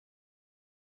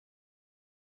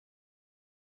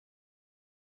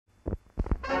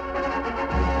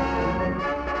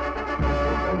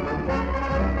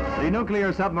The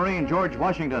nuclear submarine George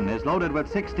Washington is loaded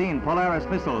with 16 Polaris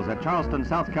missiles at Charleston,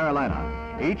 South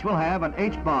Carolina. Each will have an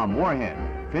H-bomb warhead,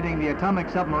 fitting the atomic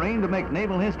submarine to make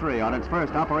naval history on its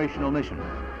first operational mission.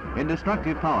 In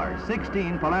destructive power,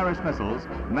 16 Polaris missiles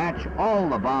match all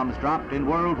the bombs dropped in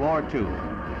World War II.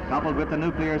 Coupled with the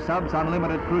nuclear sub's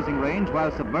unlimited cruising range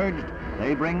while submerged,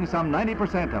 they bring some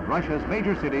 90% of Russia's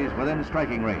major cities within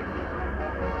striking range.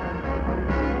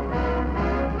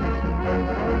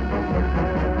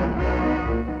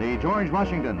 The George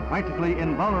Washington, practically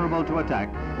invulnerable to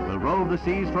attack, will rove the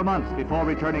seas for months before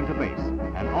returning to base,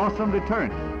 an awesome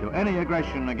deterrent to any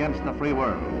aggression against the free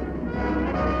world.